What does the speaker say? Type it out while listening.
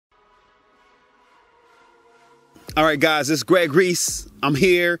All right, guys, it's Greg Reese. I'm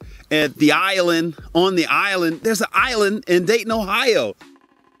here at the island, on the island. There's an island in Dayton, Ohio.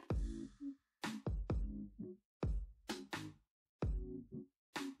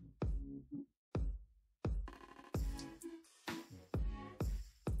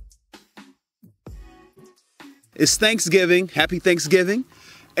 It's Thanksgiving. Happy Thanksgiving.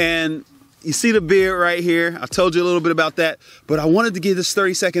 And you see the beard right here. I told you a little bit about that, but I wanted to give this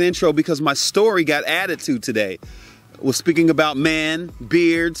 30-second intro because my story got added to today. We're speaking about man,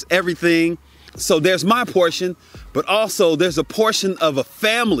 beards, everything. So there's my portion, but also there's a portion of a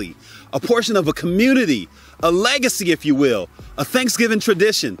family, a portion of a community, a legacy, if you will, a Thanksgiving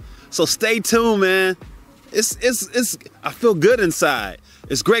tradition. So stay tuned, man. I feel good inside.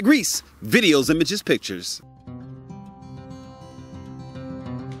 It's Greg Reese, videos, images, pictures.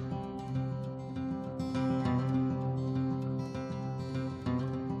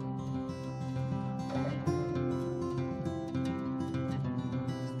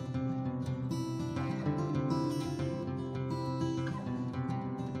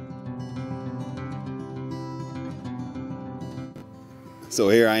 So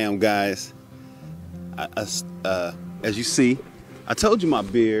here I am, guys. As you see, I told you my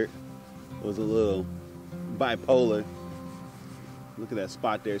beard was a little bipolar. Look at that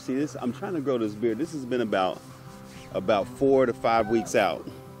spot there. See this? I'm trying to grow this beard. This has been about 4 to 5 weeks out,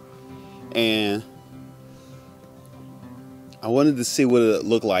 and I wanted to see what it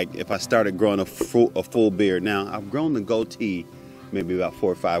looked like if I started growing a full beard. Now I've grown the goatee maybe about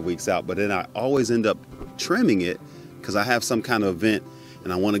 4 or 5 weeks out, but then I always end up trimming it because I have some kind of event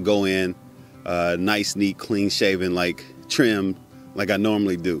and I want to go in nice, neat, clean shaven, like trim like I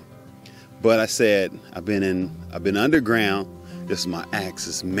normally do. But I said, I've been underground. This is my axe,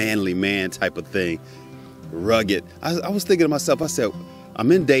 this manly man type of thing, rugged. I was thinking to myself, I said,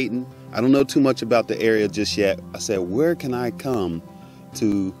 I'm in Dayton. I don't know too much about the area just yet. I said, where can I come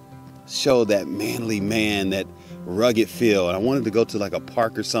to show that manly man, that rugged feel? And I wanted to go to like a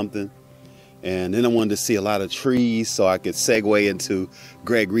park or something. And then I wanted to see a lot of trees so I could segue into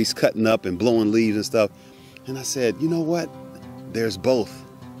Greg Reese cutting up and blowing leaves and stuff. And I said, you know what? There's both.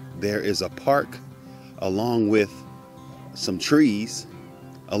 There is a park along with some trees,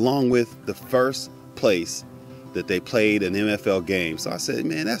 along with the first place that they played an NFL game. So I said,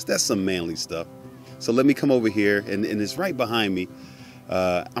 man, that's some manly stuff. So let me come over here, and it's right behind me.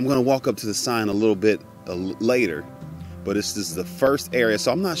 I'm gonna walk up to the sign a little bit later, but this is the first area.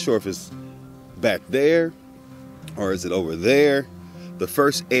 So I'm not sure if it's back there or is it over there, the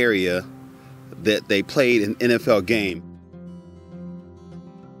first area that they played an NFL game.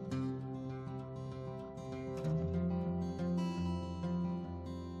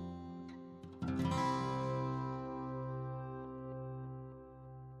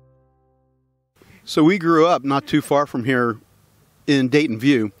 So we grew up not too far from here in Dayton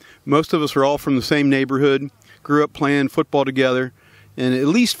View. Most of us are all from the same neighborhood, grew up playing football together. And at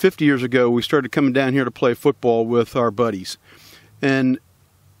least 50 years ago, we started coming down here to play football with our buddies, and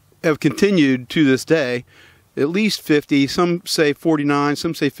have continued to this day, at least 50, some say 49,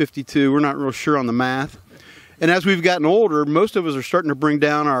 some say 52. We're not real sure on the math. And as we've gotten older, most of us are starting to bring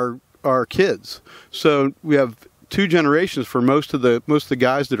down our kids. So we have 2 generations for most of the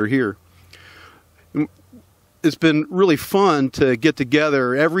guys that are here. It's been really fun to get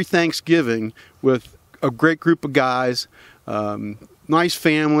together every Thanksgiving with a great group of guys. Nice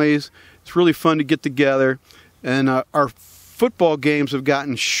families. It's really fun to get together, and our football games have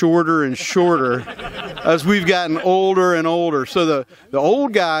gotten shorter and shorter as we've gotten older and older. So the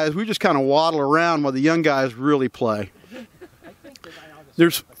old guys, we just kind of waddle around while the young guys really play.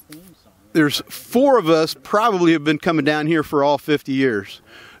 There's 4 of us probably have been coming down here for all 50 years.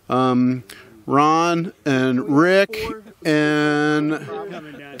 Ron and Rick and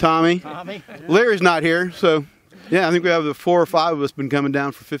Tommy. Larry's not here, so yeah, I think we have the 4 or 5 of us been coming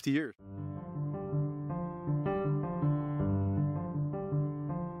down for 50 years.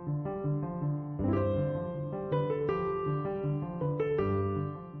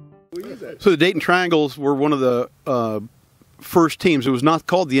 So the Dayton Triangles were one of the first teams. It was not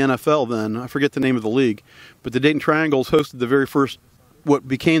called the NFL then. I forget the name of the league. But the Dayton Triangles hosted the very first, what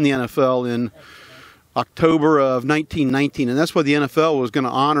became the NFL, in October of 1919. And that's why the NFL was going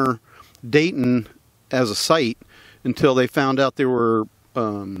to honor Dayton as a site until they found out there were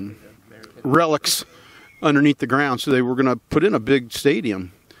relics underneath the ground. So they were going to put in a big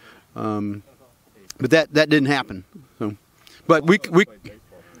stadium. But that didn't happen. So, but we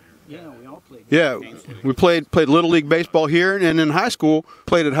played Little League baseball here, and in high school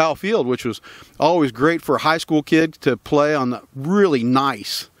played at Howell Field, which was always great for a high school kid to play on the really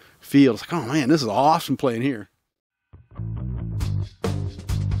nice field. It's like, oh man, this is awesome playing here.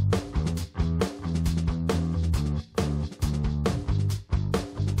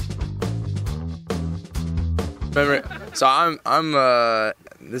 Remember, so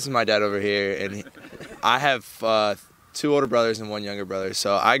this is my dad over here, and I have 2 older brothers and 1 younger brother.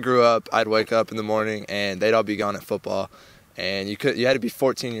 So I grew up, I'd wake up in the morning and they'd all be gone at football, and you had to be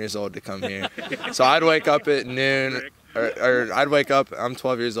 14 years old to come here. So I'd wake up at noon, or I'd wake up, I'm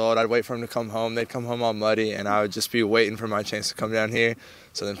 12 years old, I'd wait for them to come home. They'd come home all muddy, and I would just be waiting for my chance to come down here.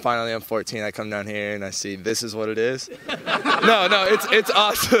 So then finally I'm 14, I come down here and I see this is what it is. No, it's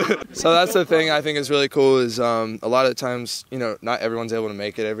awesome. So that's the thing I think is really cool is a lot of the times, not everyone's able to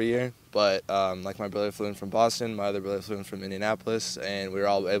make it every year, but like my brother flew in from Boston, my other brother flew in from Indianapolis, and we were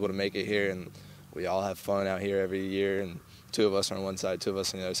all able to make it here, and we all have fun out here every year, and 2 of us are on one side, 2 of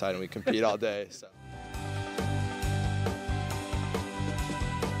us on the other side, and we compete all day. So.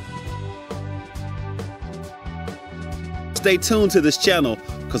 Stay tuned to this channel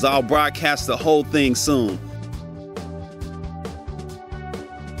because I'll broadcast the whole thing soon.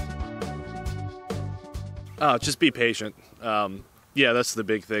 Just be patient. Yeah, that's the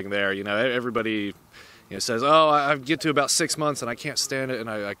big thing there. Everybody says, oh, I get to about 6 months and I can't stand it and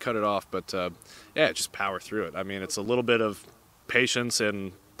I cut it off. But yeah, just power through it. I mean, it's a little bit of patience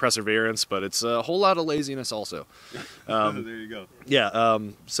and perseverance, but it's a whole lot of laziness also. There you go. Yeah,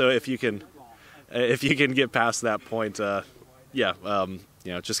 so if you can get past that point,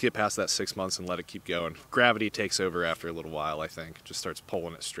 just get past that 6 months and let it keep going. Gravity takes over after a little while, I think. Just starts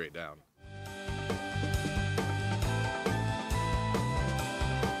pulling it straight down.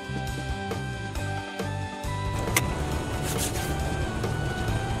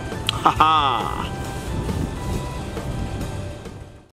 Ha ha!